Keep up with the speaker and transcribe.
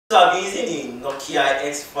So I've been using the Nokia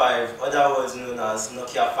X5, otherwise known as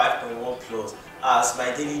Nokia 5.1 Plus, as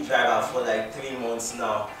my daily driver for like 3 months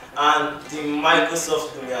now, and the Microsoft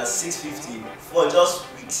Lumia 650 for just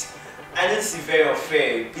weeks. I know this is very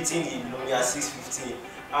unfair pitting the Lumia 650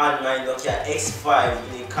 and my Nokia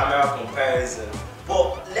X5 in a camera comparison,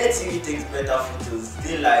 but let's see who takes better photos,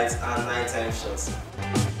 daylight and nighttime shots.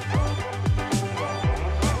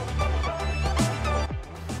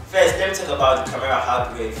 First, let me talk about the camera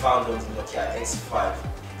hardware found on the Nokia X5.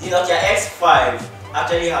 The Nokia X5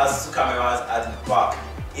 actually has 2 cameras at the back,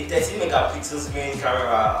 a 13 megapixels main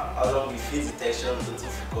camera along with face detection,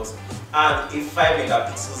 autofocus, and a 5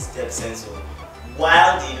 megapixels depth sensor,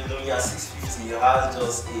 while the Lumia 650 has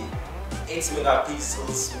just a 8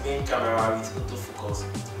 megapixels main camera with autofocus.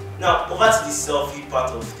 Now, over to the selfie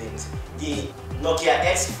part of things. The Nokia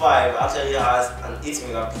X5 actually has an 8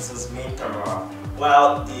 megapixels main camera,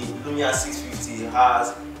 while the Lumia 650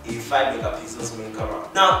 has a 5 megapixels main camera.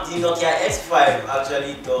 Now, the Nokia X5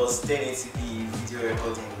 actually does 1080p video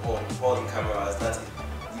recording on all the cameras, that is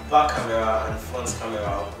the back camera and the front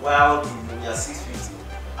camera, while the Lumia 650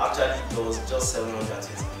 actually does just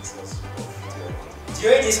 720 pixels of video recording.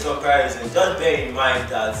 During this comparison, just bear in mind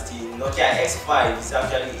that the Nokia X5 is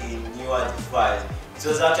actually a newer device. It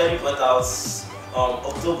was actually brought out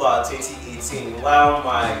October 2018, while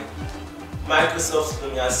my Microsoft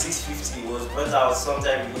Lumia 650 was brought out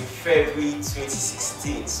sometime in February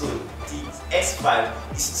 2016. So the X5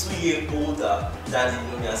 is 2 years older than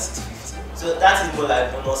the Lumia 650. So that is more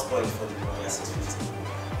like bonus point for the Lumia 650.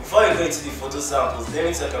 Before we go into the photo samples, let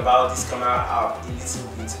me talk about this camera app a little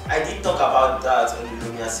bit. I did talk about that on the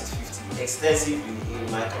Lumia 650 extensively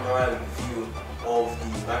in my camera review of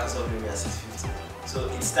the Microsoft Lumia 650. So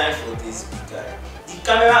it's time for this big guy. The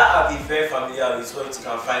camera app is very familiar with what you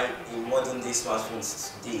can find in modern day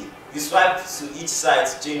smartphones today. You swipe to each side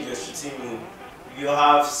to change your shooting mode. You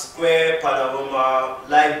have square, panorama,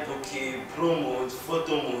 live bokeh, pro mode,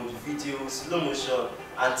 photo mode, video, slow motion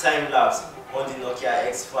and time lapse on the Nokia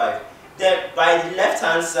X5. Then by the left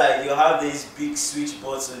hand side you have this big switch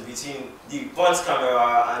button between the front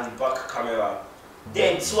camera and the back camera.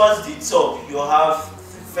 Then towards the top you have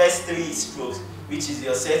the first 3 strokes, which is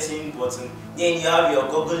your setting button. Then you have your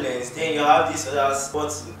Google Lens. Then you have this other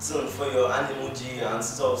button for your hand emoji and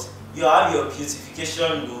stuff. You have your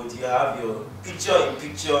beautification mode. You have your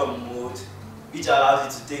picture-in-picture mode, which allows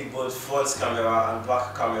you to take both front camera and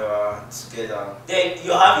back camera together. Then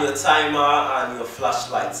you have your timer and your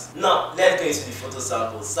flashlight. Now let's go into the photo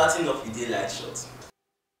sample, starting off with daylight shots.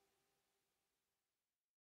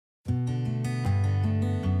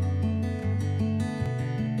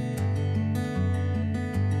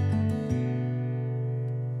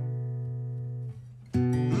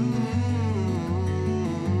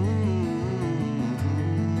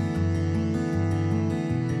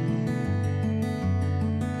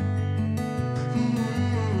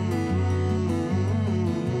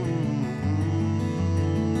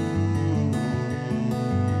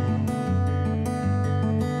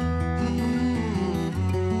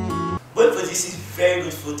 Both produces very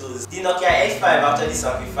good photos. The Nokia X5 actually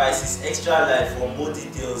sacrifices extra light for more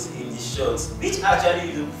details in the shots, which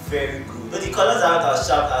actually look very good. But the colors aren't as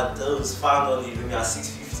sharp as those found on the Lumia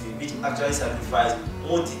 650, which actually sacrifice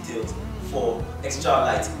more details for extra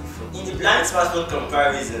light in the front. In the blind smartphone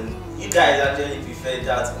comparison, you guys actually prefer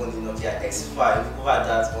that on the Nokia X5 over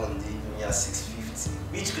that on the Lumia 650,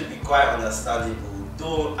 which could be quite understandable,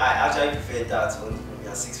 though I actually prefer that on the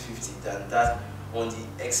Lumia 650 than that on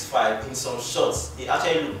the X5. In some shots they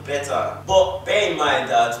actually look better, but bear in mind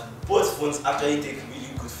that both phones actually take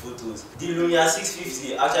really good photos. The Lumia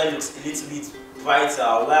 650 actually looks a little bit brighter,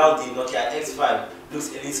 while the Nokia X5 looks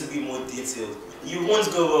a little bit more detailed. You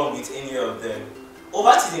won't go wrong with any of them.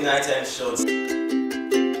 Over to the nighttime shots.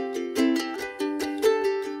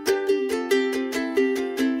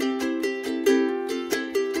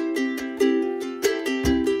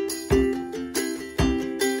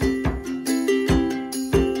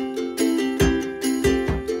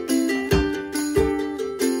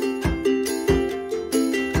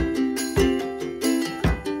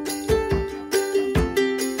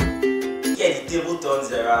 The table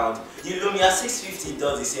turns around. The Lumia 650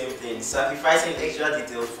 does the same thing, sacrificing extra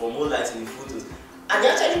details for more light in the photos, and it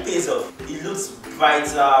actually pays off. It looks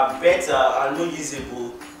brighter, better and more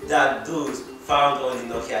usable than those found on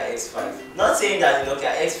the Nokia X5. Not saying that the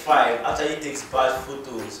Nokia X5 actually takes bad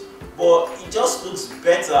photos, but it just looks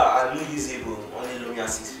better and more usable on the Lumia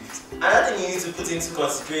 650. Another thing you need to put into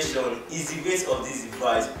consideration is the weight of this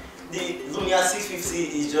device. The Lumia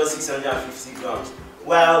 650 is just 650 grams,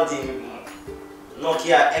 while the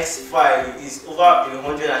Nokia X5 is over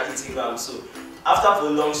 180 grams. So after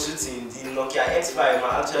prolonged shooting, the Nokia X5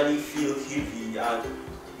 might actually feel heavy and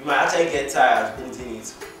you might actually get tired holding it.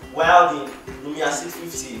 While the Lumia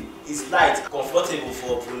 650 is light, comfortable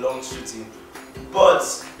for prolonged shooting, but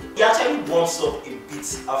it actually warms up a bit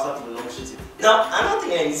after prolonged shooting. Now, another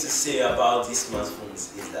thing I need to say about these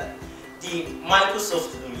smartphones is that the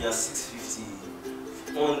Microsoft Lumia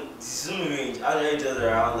 650 on zoom range actually does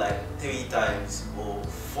around like 3 times or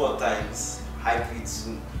 4 times hybrid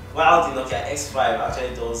zoom, while the Nokia X5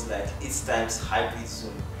 actually does like 8 times hybrid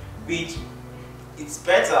zoom, which it's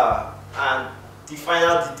better and the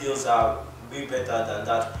final details are way better than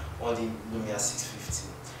that on the Lumia 650.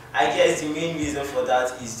 I guess the main reason for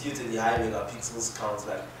that is due to the high megapixels count.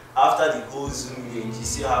 Like after the whole zoom range, you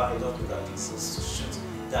still have enough megapixels to shoot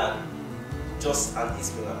than just an 8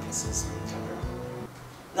 megapixels main camera.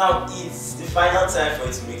 Now it's the final time for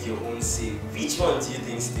you to make your own say. Which one do you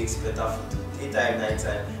think takes better photo? Daytime,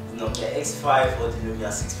 nighttime, the Nokia X5 or the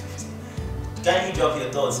Lumia 650? Can you drop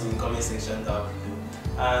your thoughts in the comment section down below?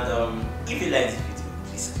 And if you like this video,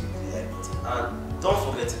 please click the like button and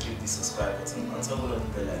don't forget to click the subscribe button and turn on the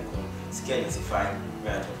bell icon to get notified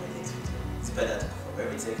when I drop my next video. It's better to cover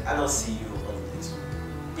everything, and I'll see you on the next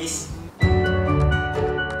one. Peace.